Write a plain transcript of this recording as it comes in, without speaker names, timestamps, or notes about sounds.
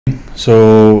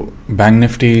So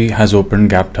Banknifty has opened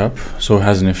gapped up, so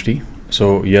has Nifty.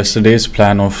 So yesterday's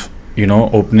plan of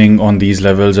opening on these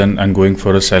levels and going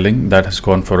for a selling, that has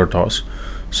gone for a toss.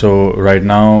 So right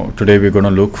now today we're going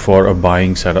to look for a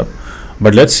buying setup,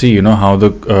 but let's see how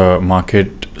the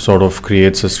market sort of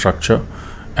creates a structure,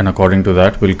 and according to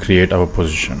that we'll create our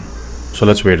position. So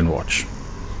let's wait and watch.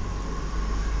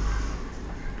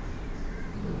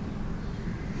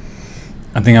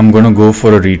 I think I'm going to go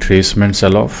for a retracement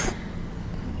sell-off,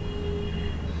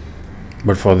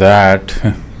 but for that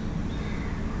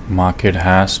market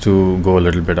has to go a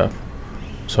little bit up.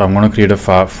 So I'm going to create a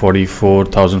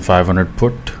 44,500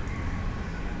 put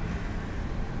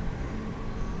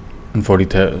and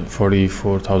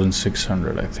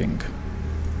 44,600, I think.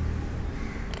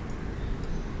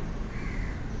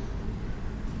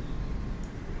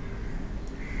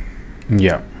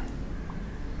 Yeah.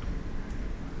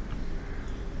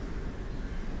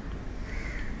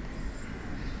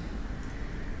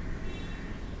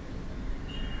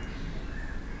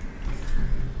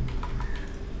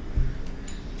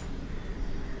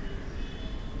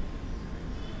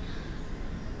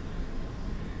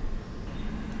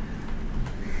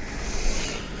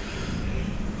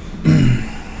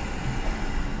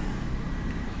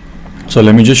 So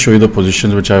let me just show you the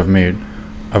positions which I've made.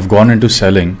 I've gone into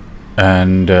selling,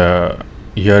 and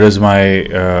here is my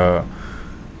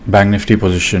Banknifty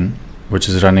position, which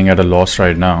is running at a loss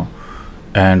right now.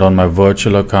 And on my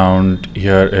virtual account,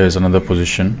 here is another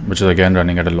position, which is again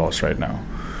running at a loss right now.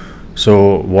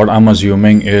 So what I'm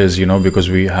assuming is, because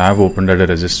we have opened at a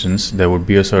resistance, there would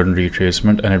be a certain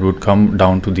retracement and it would come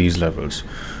down to these levels.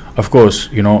 Of course,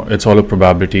 it's all a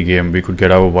probability game. We could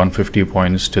get our 150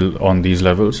 points still on these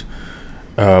levels.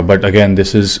 But again,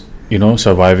 this is,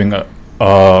 surviving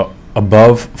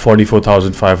above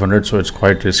 44,500, so it's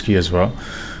quite risky as well.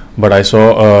 But I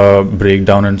saw a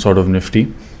breakdown in sort of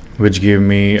Nifty, which gave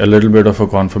me a little bit of a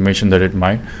confirmation that it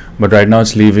might. But right now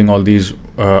it's leaving all these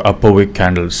upper wick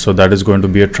candles, so that is going to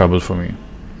be a trouble for me.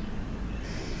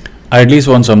 I at least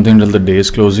want something till the day is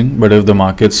closing, but if the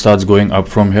market starts going up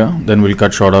from here, then we'll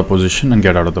cut short our position and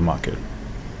get out of the market.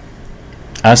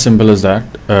 As simple as that.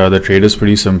 The trade is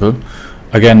pretty simple.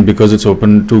 Again, because it's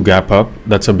open to gap up,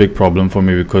 that's a big problem for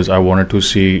me, because I wanted to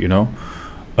see a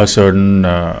certain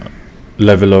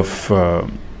level of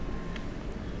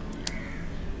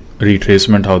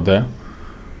retracement out there.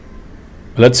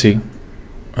 Let's see.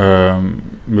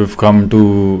 We've come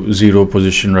to zero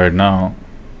position right now.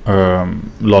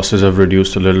 Losses have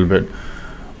reduced a little bit,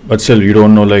 but still you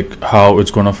don't know how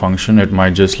it's going to function. It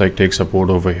might just take support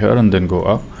over here and then go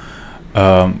up.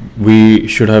 We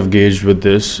should have gauged with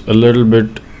this a little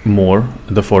bit more,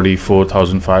 the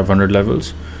 44,500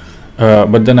 levels,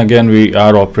 but then again we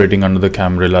are operating under the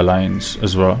Camarilla lines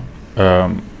as well.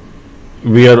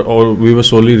 We were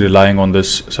solely relying on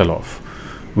this sell-off,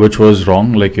 which was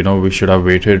wrong. We should have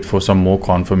waited for some more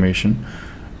confirmation,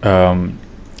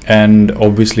 and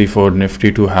obviously for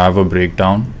Nifty to have a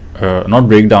breakdown, not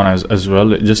breakdown as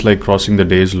well, just crossing the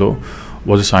day's low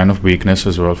was a sign of weakness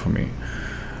as well for me.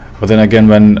 But then again,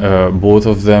 when both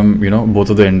of them, both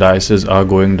of the indices are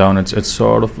going down, it's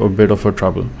sort of a bit of a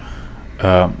trouble.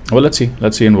 Well, let's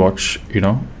see and watch.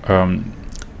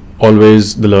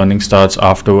 Always the learning starts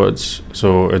afterwards,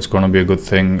 so it's going to be a good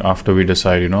thing after we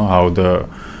decide,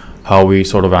 how we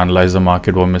sort of analyze the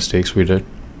market, what mistakes we did.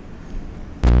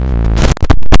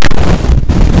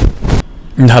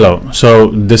 Hello.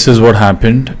 So this is what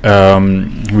happened.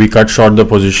 We cut short the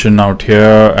position out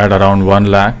here at around 1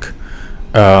 lakh.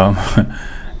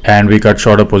 And we cut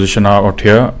short a position out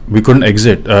here. We couldn't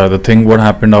exit. The thing what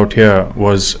happened out here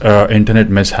was internet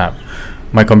mishap.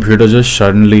 My computer just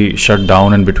suddenly shut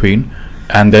down in between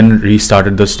and then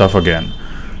restarted the stuff again.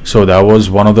 So that was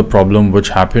one of the problem which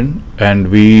happened, and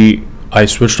I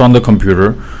switched on the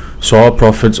computer, saw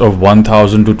profits of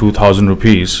 1,000 to 2,000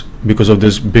 rupees because of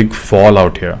this big fall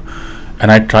out here,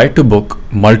 and I tried to book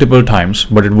multiple times,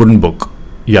 but it wouldn't book.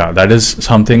 Yeah, that is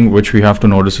something which we have to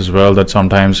notice as well, that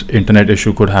sometimes internet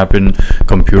issue could happen,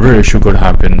 computer issue could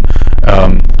happen,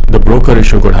 the broker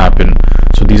issue could happen.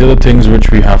 So these are the things which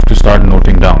we have to start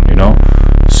noting down,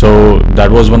 So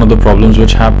that was one of the problems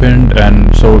which happened.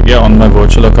 And so yeah, on my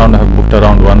virtual account I have booked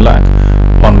around 1 lakh.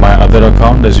 On my other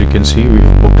account, as you can see,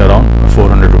 we've booked around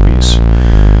 400 rupees.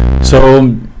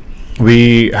 So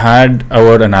we had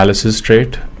our analysis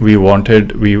straight. We went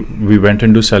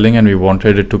into selling and we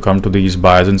wanted it to come to these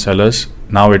buyers and sellers.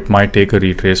 Now it might take a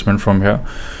retracement from here.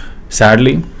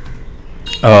 Sadly,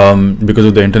 because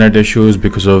of the internet issues,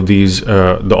 because of these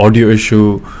the audio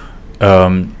issue,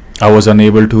 I was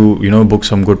unable to book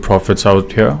some good profits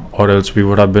out here, or else we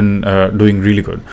would have been doing really good.